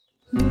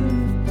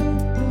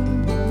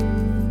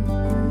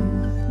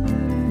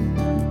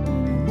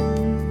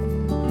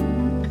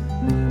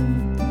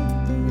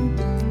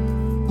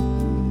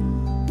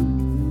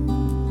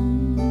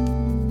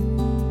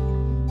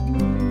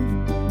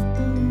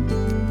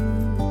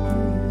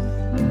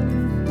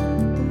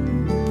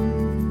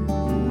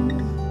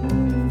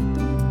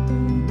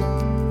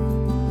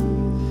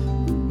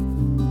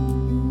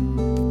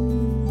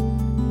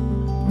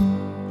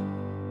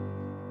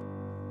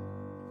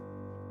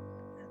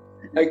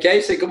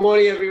Okay, so good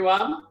morning,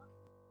 everyone.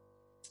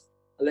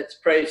 Let's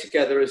pray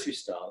together as we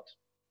start.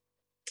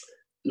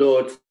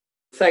 Lord,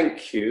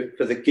 thank you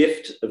for the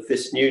gift of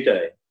this new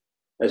day.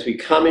 As we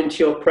come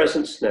into your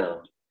presence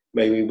now,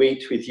 may we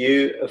meet with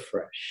you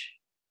afresh.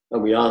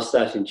 And we ask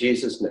that in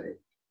Jesus' name.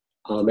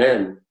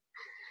 Amen.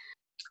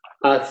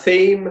 Our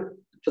theme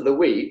for the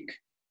week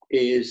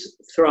is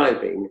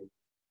thriving.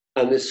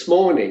 And this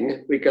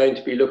morning, we're going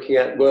to be looking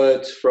at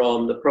words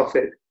from the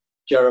prophet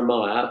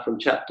Jeremiah from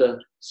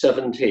chapter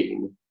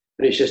 17.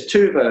 And it's just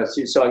 2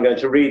 verses, so I'm going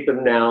to read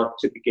them now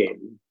to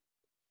begin.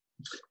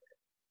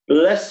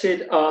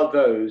 Blessed are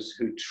those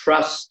who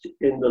trust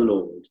in the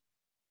Lord,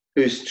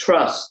 whose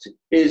trust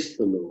is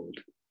the Lord.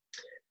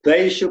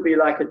 They shall be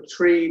like a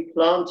tree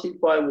planted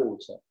by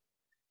water,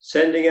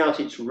 sending out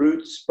its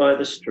roots by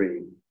the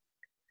stream.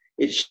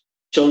 It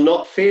shall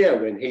not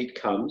fear when heat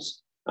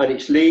comes, and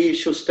its leaves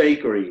shall stay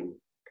green.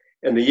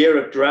 In the year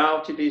of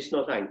drought it is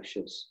not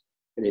anxious,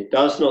 and it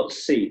does not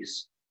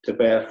cease to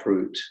bear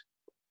fruit.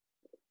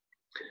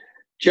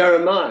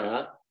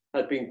 Jeremiah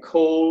had been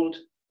called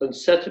and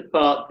set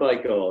apart by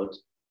God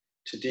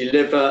to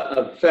deliver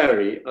a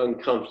very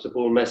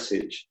uncomfortable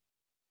message.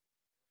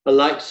 And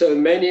like so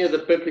many of the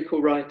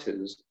biblical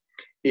writers,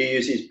 he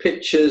uses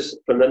pictures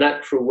from the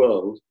natural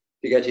world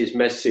to get his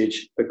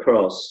message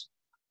across.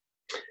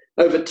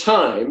 Over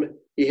time,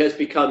 he has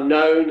become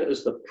known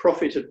as the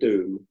prophet of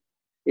doom.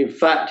 In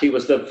fact, he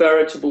was the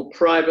veritable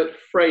private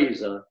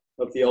phraser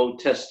of the Old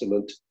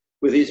Testament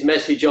with his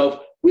message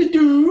of, "We're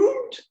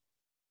doomed."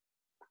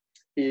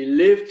 He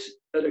lived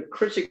at a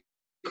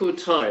critical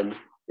time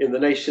in the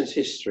nation's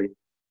history.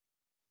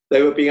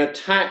 They were being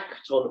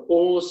attacked on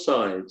all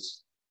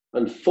sides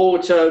and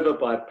fought over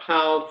by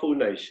powerful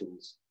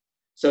nations,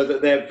 so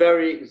that their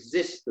very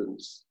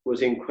existence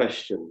was in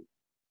question.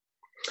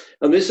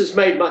 And this is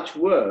made much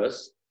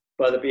worse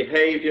by the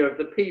behavior of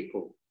the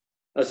people,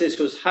 as this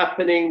was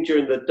happening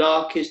during the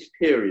darkest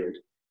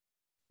period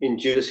in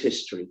Judah's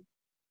history.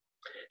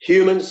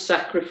 Human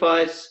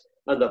sacrifice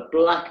and the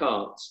black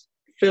arts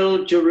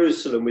filled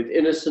Jerusalem with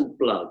innocent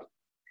blood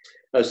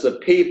as the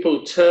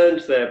people turned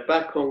their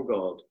back on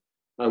God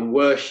and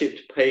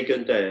worshipped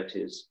pagan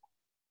deities.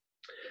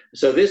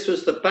 So this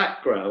was the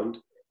background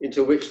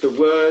into which the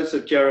words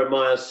of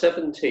Jeremiah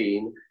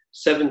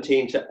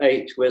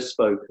 17:17-8 were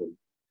spoken,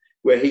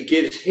 where he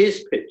gives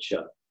his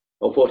picture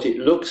of what it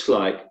looks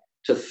like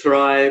to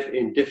thrive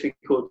in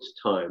difficult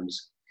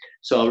times.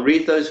 So I'll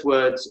read those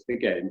words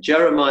again.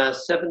 Jeremiah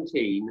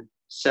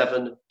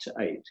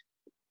 17:7-8.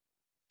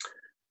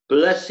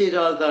 Blessed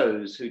are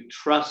those who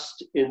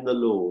trust in the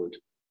Lord,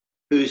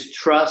 whose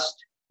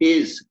trust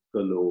is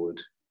the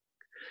Lord.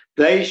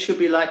 They shall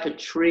be like a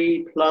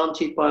tree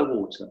planted by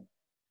water,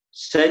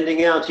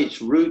 sending out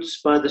its roots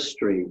by the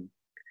stream.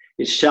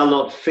 It shall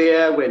not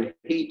fear when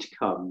heat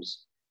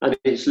comes, and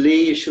its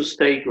leaves shall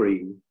stay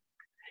green.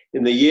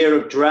 In the year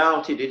of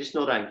drought it is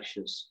not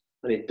anxious,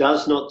 and it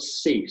does not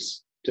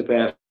cease to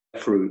bear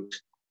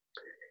fruit.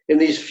 In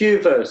these few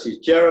verses,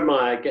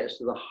 Jeremiah gets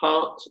to the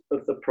heart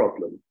of the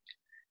problem,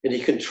 and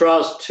he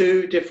contrasts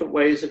 2 different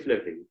ways of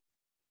living,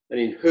 and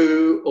in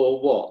who or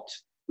what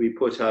we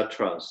put our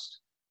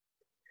trust.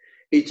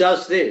 He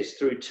does this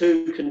through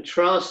 2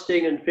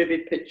 contrasting and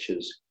vivid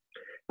pictures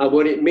and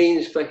what it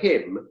means for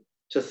him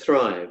to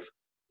thrive.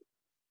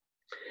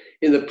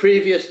 In the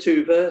previous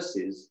 2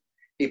 verses,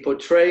 he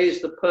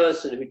portrays the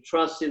person who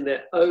trusts in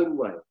their own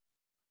way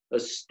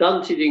as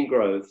stunted in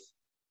growth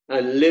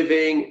and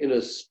living in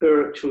a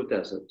spiritual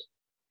desert.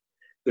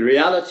 The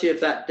reality of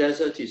that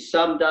desert is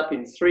summed up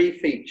in 3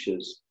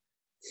 features: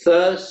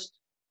 thirst,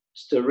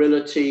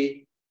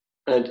 sterility,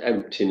 and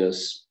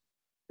emptiness.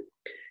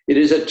 It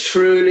is a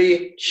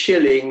truly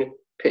chilling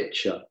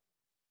picture,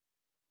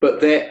 but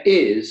there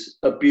is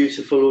a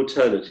beautiful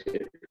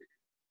alternative.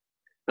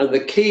 And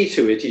the key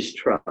to it is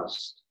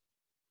trust.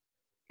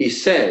 He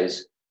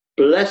says,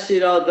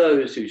 blessed are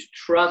those whose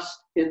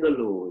trust in the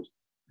Lord,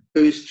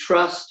 whose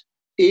trust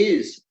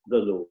is the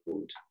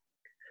Lord,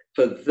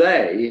 for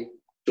they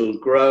shall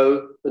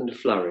grow and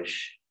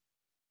flourish.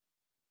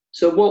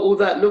 So what will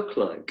that look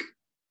like?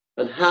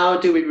 And how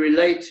do we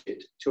relate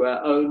it to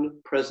our own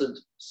present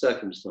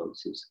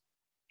circumstances?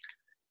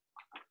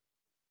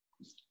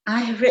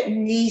 I have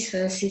written these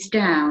verses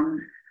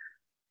down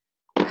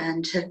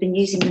and have been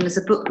using them as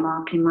a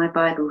bookmark in my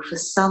Bible for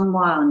some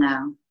while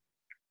now.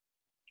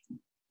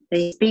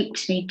 They speak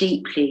to me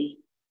deeply,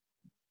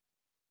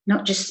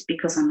 not just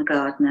because I'm a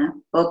gardener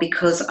or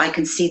because I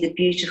can see the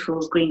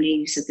beautiful green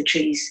leaves of the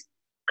trees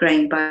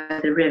growing by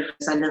the river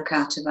as I look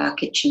out of our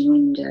kitchen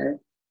window,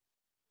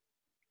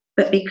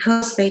 but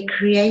because they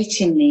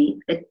create in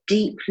me a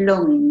deep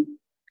longing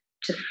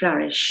to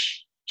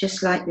flourish,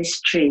 just like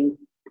this tree,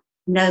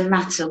 no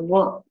matter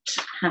what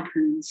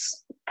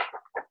happens.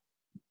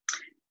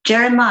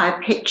 Jeremiah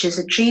pictures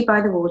a tree by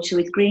the water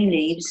with green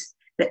leaves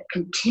that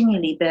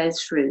continually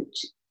bears fruit.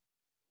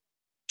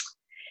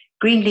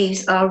 Green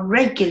leaves are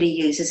regularly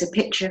used as a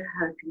picture of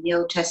hope in the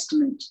Old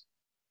Testament.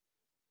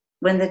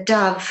 When the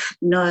dove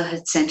Noah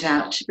had sent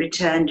out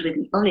returned with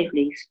an olive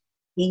leaf,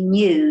 he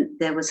knew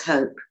there was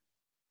hope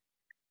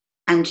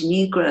and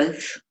new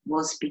growth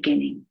was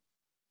beginning.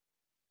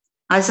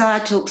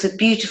 Isaiah talks of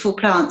beautiful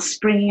plants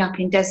springing up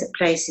in desert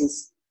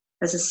places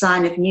as a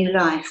sign of new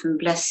life and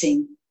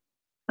blessing.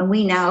 And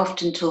we now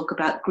often talk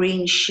about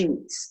green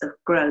shoots of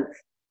growth.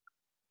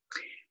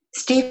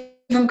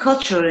 Stephen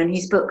Cottrell, in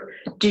his book,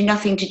 Do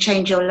Nothing to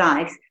Change Your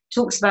Life,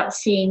 talks about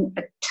seeing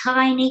a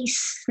tiny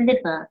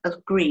sliver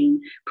of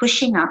green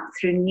pushing up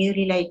through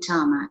newly laid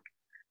tarmac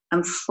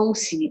and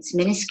forcing its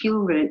minuscule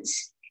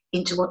roots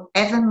into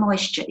whatever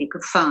moisture it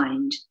could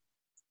find.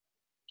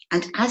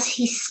 And as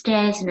he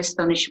stares in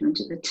astonishment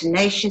at the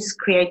tenacious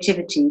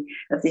creativity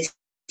of this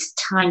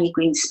tiny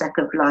green speck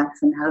of life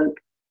and hope,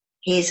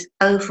 he is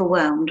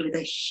overwhelmed with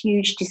a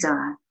huge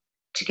desire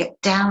to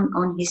get down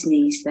on his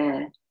knees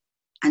there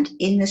and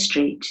in the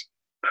street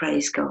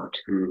praise God.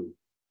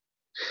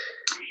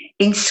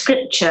 In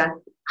Scripture,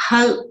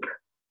 hope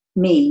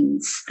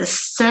means the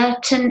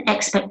certain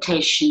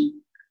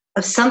expectation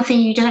of something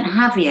you don't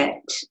have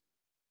yet,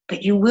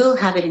 but you will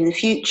have it in the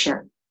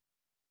future.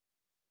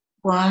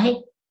 Why?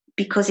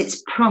 Because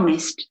it's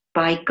promised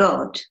by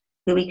God,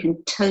 who we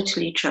can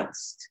totally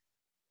trust.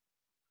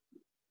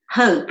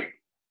 Hope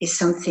is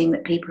something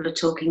that people are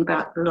talking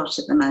about a lot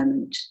at the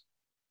moment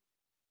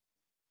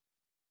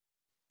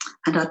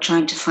and are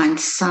trying to find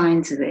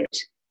signs of it.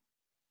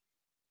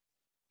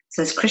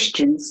 So as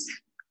Christians,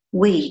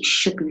 we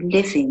should be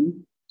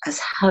living as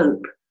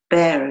hope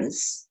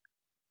bearers.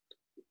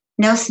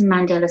 Nelson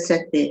Mandela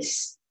said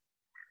this: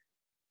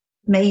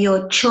 "May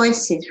your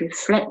choices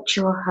reflect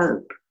your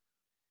hope,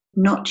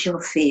 not your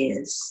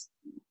fears.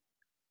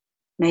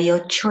 May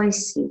your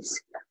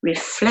choices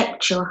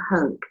reflect your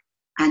hope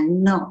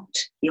and not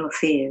your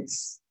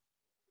fears."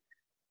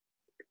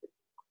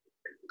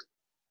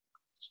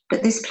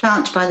 But this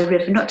plant by the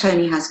river not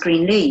only has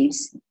green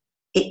leaves,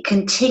 it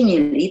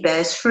continually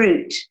bears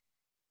fruit.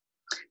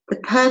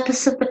 The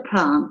purpose of the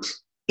plant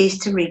is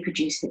to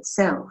reproduce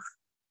itself.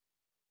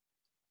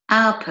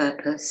 Our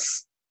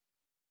purpose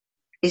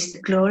is to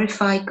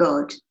glorify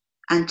God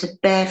and to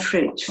bear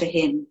fruit for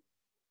him.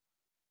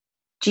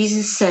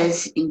 Jesus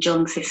says in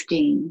John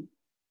 15,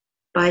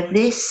 "By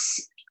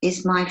this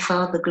is my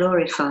Father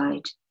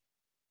glorified,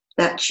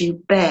 that you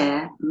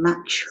bear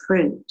much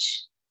fruit."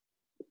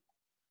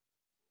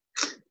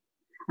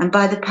 And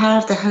by the power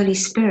of the Holy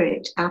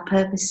Spirit, our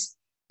purpose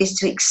is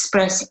to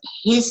express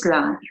his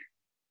life,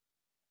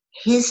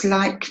 his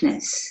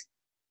likeness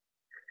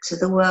to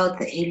the world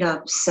that he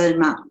loves so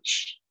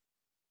much.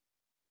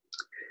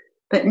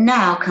 But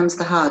now comes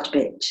the hard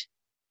bit.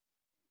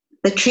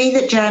 The tree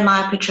that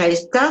Jeremiah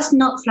portrays does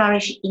not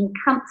flourish in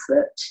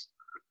comfort.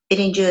 It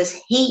endures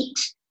heat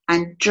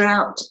and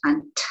drought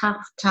and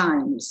tough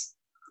times,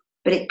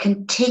 but it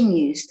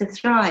continues to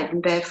thrive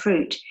and bear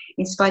fruit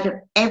in spite of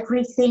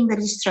everything that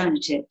is thrown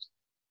at it.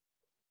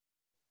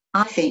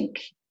 I think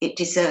it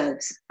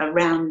deserves a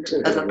round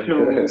of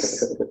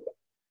applause.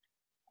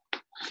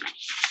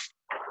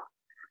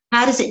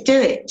 How does it do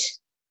it?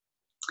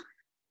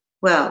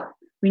 Well,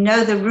 we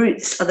know the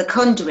roots are the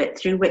conduit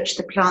through which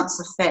the plants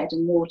are fed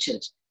and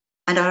watered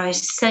and are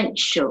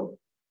essential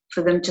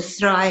for them to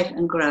thrive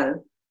and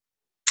grow.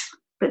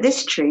 But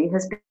this tree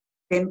has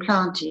been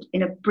planted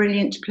in a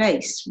brilliant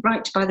place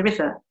right by the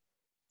river.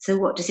 So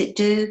what does it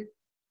do?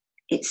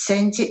 It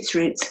sends its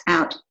roots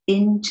out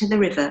into the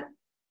river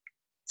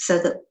so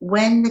that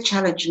when the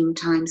challenging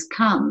times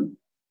come,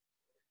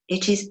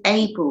 it is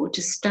able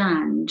to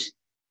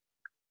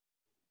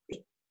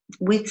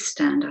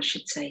withstand,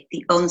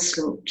 the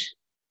onslaught.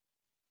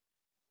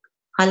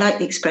 I like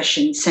the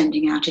expression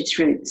sending out its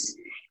roots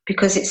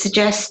because it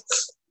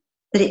suggests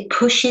that it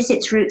pushes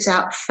its roots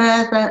out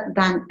further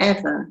than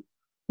ever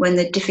when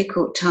the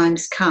difficult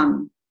times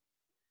come,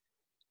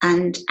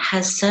 and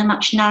has so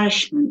much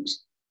nourishment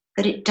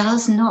that it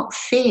does not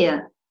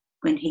fear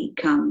when heat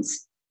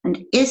comes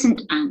and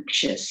isn't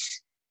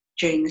anxious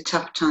during the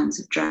tough times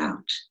of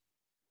drought.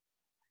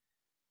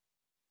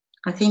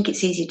 I think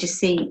it's easy to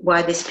see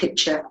why this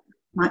picture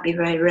might be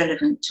very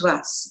relevant to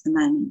us at the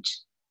moment.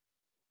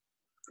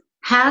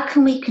 How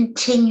can we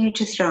continue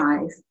to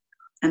thrive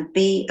and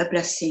be a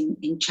blessing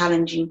in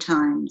challenging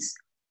times?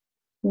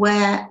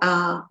 Where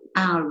are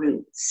our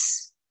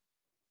roots?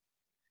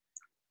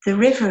 The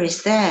river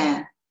is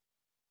there.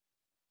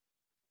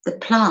 The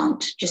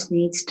plant just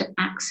needs to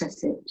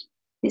access it.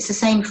 It's the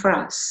same for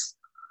us.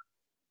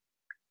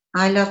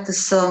 I love the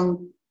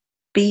song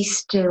 "Be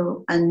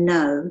Still and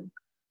Know,"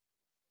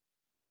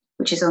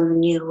 which is on the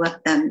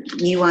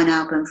New Wine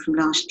album from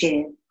last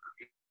year.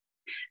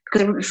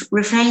 Because the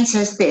refrain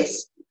says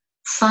this: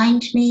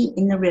 "Find me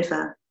in the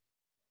river,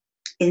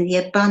 in the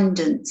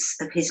abundance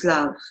of his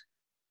love,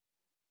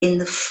 in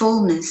the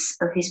fullness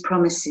of his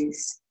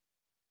promises,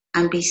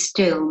 and be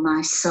still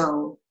my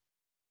soul."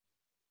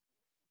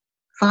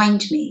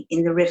 Find me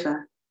in the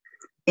river,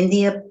 in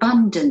the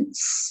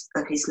abundance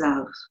of his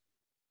love,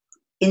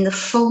 in the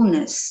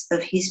fullness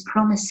of his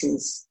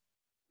promises,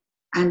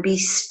 and be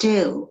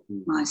still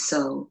my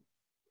soul.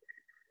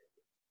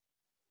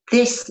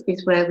 This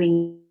is where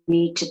we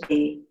need to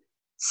be,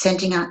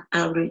 sending out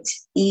our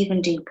roots even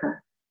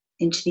deeper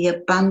into the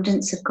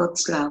abundance of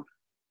God's love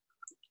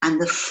and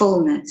the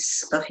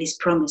fullness of his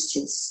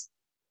promises,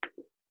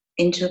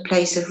 into a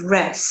place of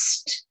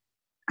rest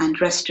and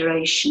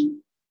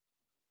restoration.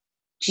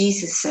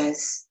 Jesus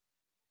says,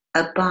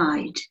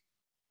 abide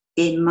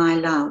in my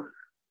love.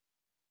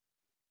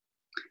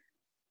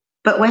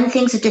 But when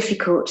things are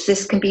difficult,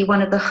 this can be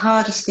one of the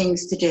hardest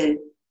things to do.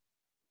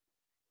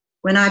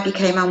 When I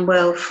became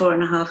unwell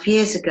 4.5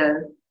 years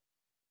ago,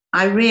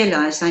 I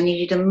realised I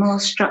needed a more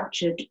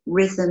structured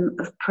rhythm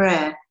of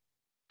prayer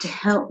to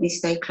help me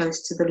stay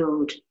close to the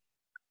Lord.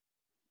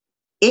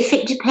 If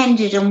it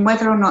depended on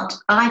whether or not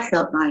I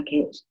felt like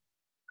it,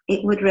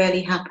 it would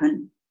rarely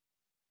happen.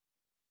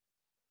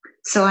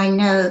 So I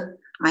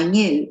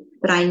knew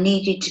that I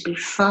needed to be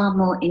far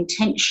more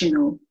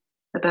intentional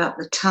about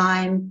the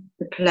time,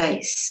 the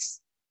place.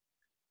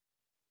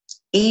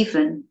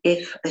 Even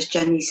if, as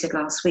Jenny said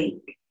last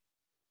week,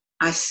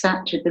 I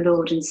sat with the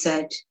Lord and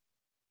said,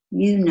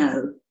 you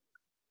know,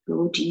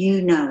 Lord,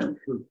 you know.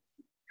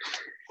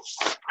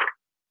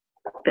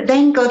 But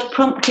then God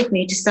prompted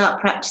me to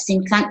start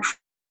practicing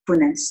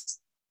thankfulness,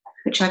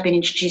 which I've been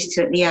introduced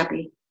to at the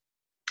Abbey.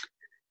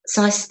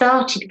 So I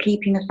started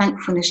keeping a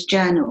thankfulness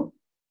journal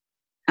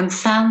and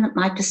found that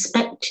my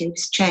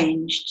perspectives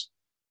changed,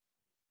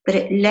 that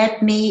it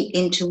led me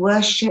into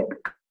worship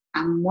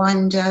and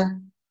wonder,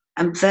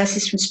 and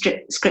verses from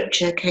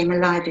scripture came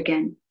alive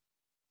again.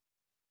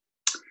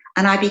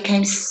 And I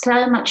became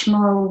so much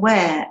more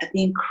aware of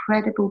the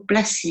incredible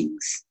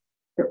blessings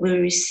that we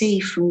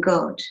receive from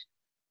God.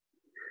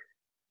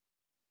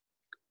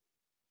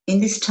 In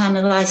this time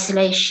of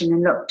isolation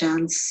and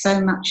lockdown, so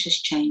much has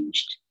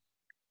changed.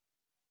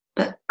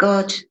 But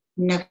God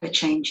never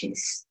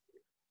changes.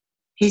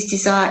 His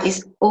desire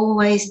is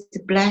always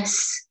to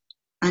bless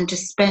and to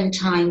spend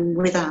time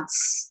with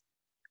us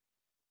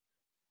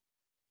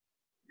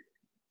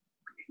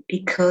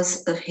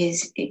because of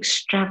his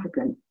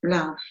extravagant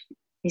love,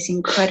 his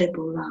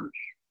incredible love.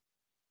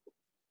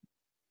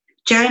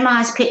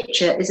 Jeremiah's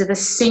picture is of a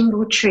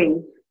single tree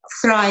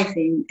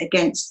thriving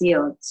against the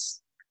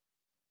odds.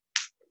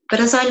 But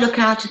as I look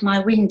out of my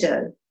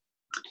window,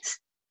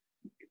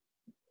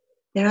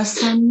 there are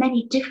so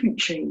many different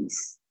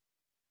trees.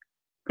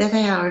 There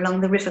they are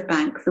along the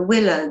riverbank, the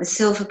willow, the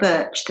silver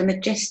birch, the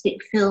majestic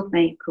field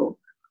maple,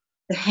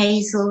 the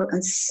hazel,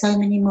 and so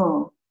many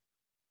more.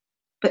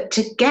 But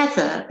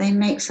together they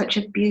make such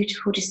a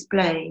beautiful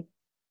display.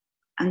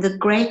 And the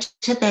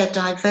greater their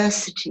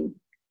diversity,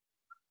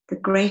 the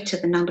greater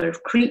the number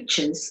of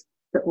creatures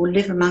that will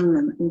live among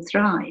them and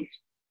thrive.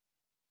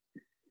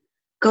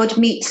 God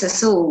meets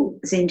us all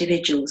as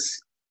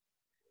individuals.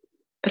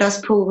 But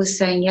as Paul was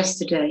saying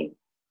yesterday,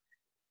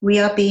 we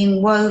are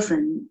being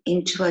woven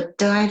into a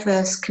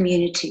diverse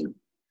community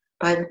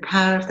by the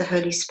power of the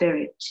Holy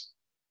Spirit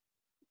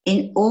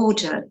in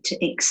order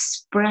to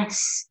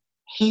express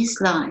his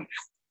life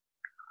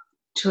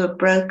to a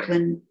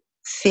broken,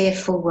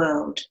 fearful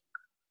world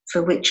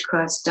for which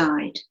Christ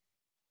died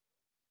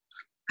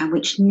and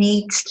which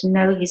needs to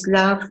know his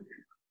love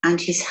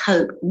and his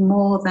hope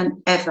more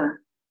than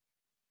ever.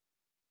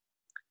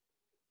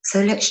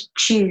 So let's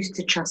choose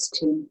to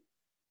trust him,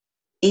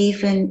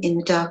 even in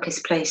the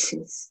darkest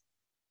places,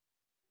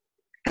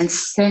 and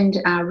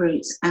send our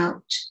roots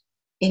out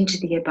into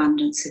the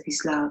abundance of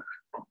his love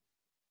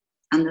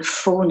and the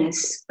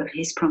fullness of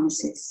his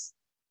promises.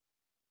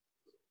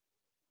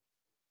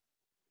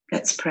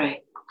 Let's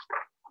pray.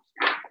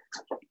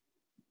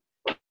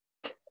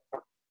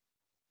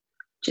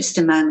 Just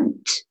a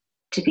moment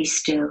to be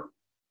still.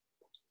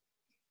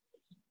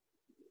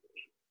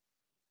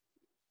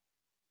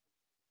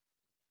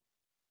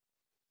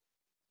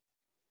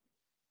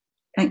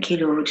 Thank you,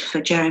 Lord, for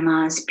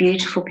Jeremiah's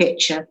beautiful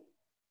picture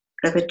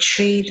of a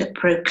tree that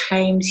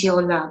proclaims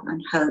your love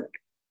and hope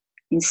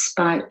in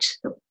spite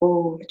of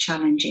all the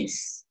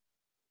challenges.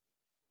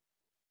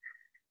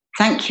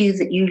 Thank you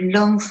that you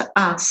long for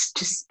us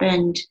to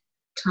spend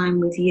time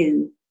with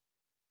you,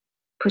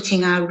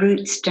 putting our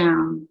roots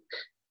down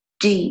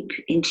deep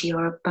into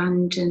your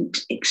abundant,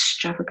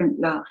 extravagant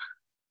love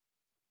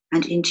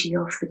and into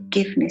your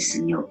forgiveness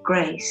and your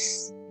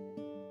grace.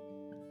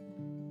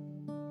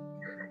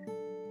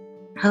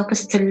 Help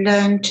us to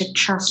learn to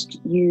trust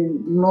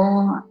you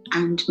more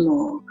and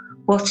more,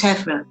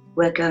 whatever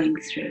we're going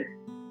through,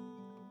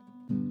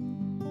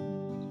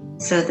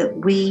 so that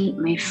we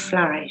may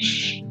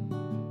flourish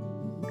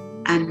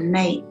and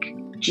make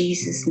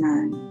Jesus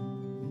known.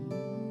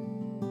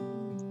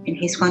 In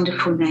his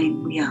wonderful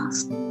name we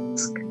ask.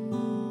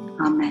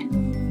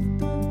 Amen.